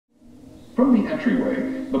From the entryway,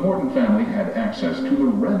 the Morton family had access to the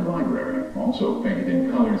Red Library, also painted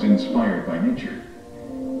in colors inspired by nature.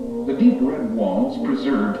 The deep red walls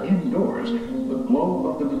preserved indoors the glow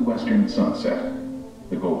of the Midwestern sunset.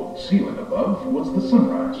 The gold ceiling above was the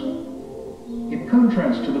sunrise. In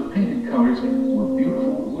contrast to the painted colors were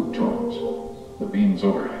beautiful wood tones. The beams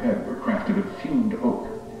overhead were crafted of fumed oak.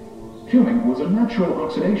 Fuming was a natural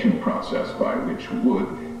oxidation process by which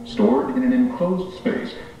wood, stored in an enclosed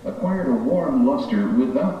space, acquired a warm luster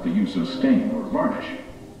without the use of stain or varnish.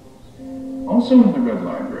 Also in the Red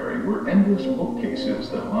Library were endless bookcases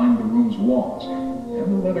that lined the room's walls,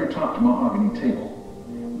 and the leather-topped mahogany table.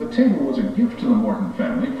 The table was a gift to the Morton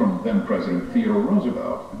family from then-President Theodore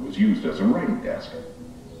Roosevelt and was used as a writing desk.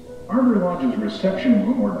 Arbor Lodge's reception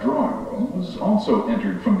room or drawing room was also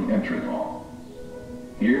entered from the entry hall.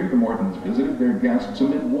 Here, the Mortons visited their guests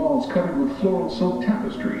amid walls covered with floral silk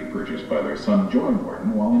tapestry purchased by their son Joy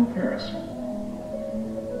Morton while in Paris.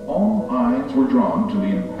 All eyes were drawn to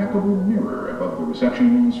the impeccable mirror above the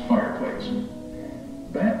reception room's fireplace.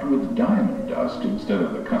 Backed with diamond dust instead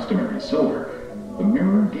of the customary silver, the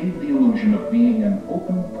mirror gave the illusion of being an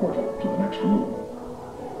open portal to the next room.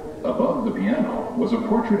 Above the piano was a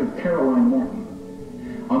portrait of Caroline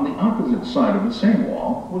Morton. On the opposite side of the same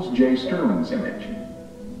wall was J. Sterling's image.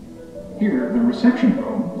 Here, the reception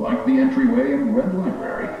room, like the entryway and Red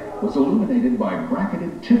Library, was illuminated by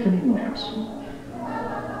bracketed Tiffany lamps.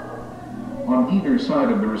 On either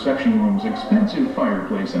side of the reception room's expensive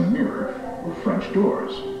fireplace and mirror were French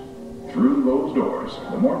doors. Through those doors,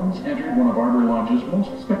 the Mortons entered one of Arbor Lodge's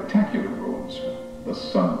most spectacular rooms, the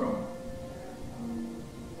sunroom.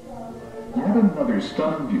 Yet another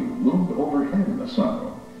stunning view loomed overhead in the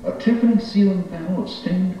sunroom, a Tiffany ceiling panel of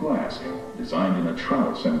stained glass, designed in a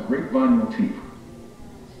trellis and grapevine motif.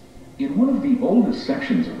 In one of the oldest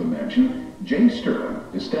sections of the mansion, J. Sterling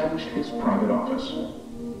established his private office.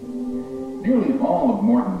 Nearly all of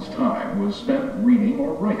Morton's time was spent reading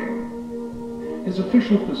or writing. His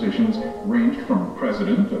official positions ranged from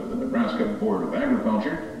President of the Nebraska Board of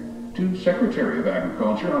Agriculture to Secretary of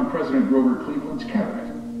Agriculture on President Grover Cleveland's cabinet.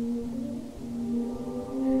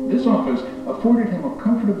 This office afforded him a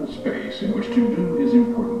comfortable space in which to do his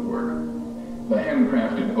important work. The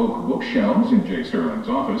handcrafted oak bookshelves in J. Sterling's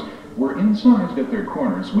office were incised at their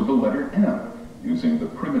corners with the letter M, using the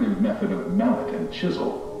primitive method of mallet and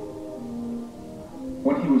chisel.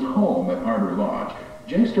 When he was home at Arbor Lodge,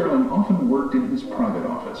 J. Sterling often worked in his private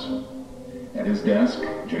office. At his desk,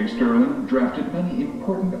 J. Sterling drafted many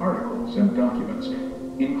important articles and documents,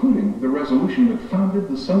 including the resolution that founded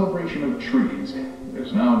the celebration of trees that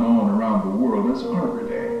is now known around the world as Arbor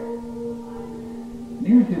Day.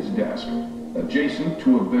 Near his desk, adjacent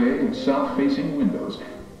to a bay of south-facing windows,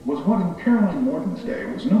 was what in Caroline Morton's day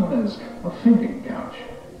was known as a thinking couch.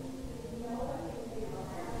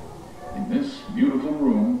 In this beautiful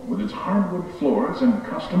room, with its hardwood floors and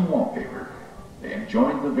custom wallpaper, they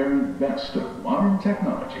enjoyed the very best of modern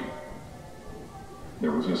technology.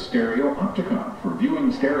 There was a stereo opticon for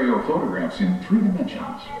viewing stereo photographs in 3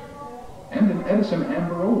 dimensions, and an Edison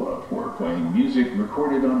Amberola for playing music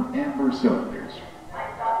recorded on amber cylinders.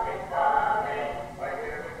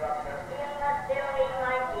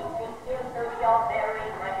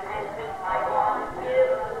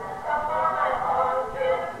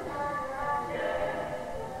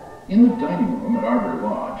 In the dining room at Arbor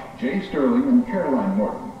Lodge, J. Sterling and Caroline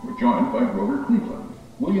Morton were joined by Grover Cleveland,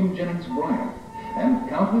 William Jennings Bryan, and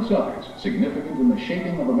countless others significant in the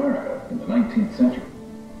shaping of America in the 19th century.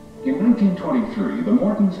 In 1923, the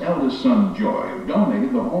Mortons' eldest son, Joy,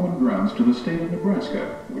 donated the home and grounds to the state of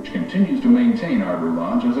Nebraska, which continues to maintain Arbor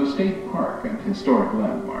Lodge as a state park and historic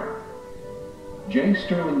landmark. J.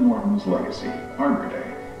 Sterling Morton's legacy, Arbor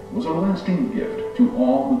Day, was a lasting gift to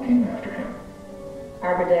all who came after him.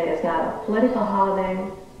 Arbor Day is not a political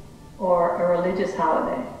holiday or a religious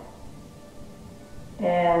holiday.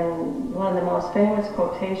 And one of the most famous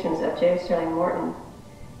quotations of J. Sterling Morton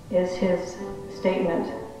is his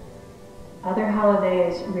statement, "Other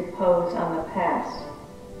holidays repose on the past.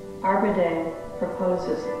 Arbor Day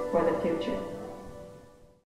proposes for the future."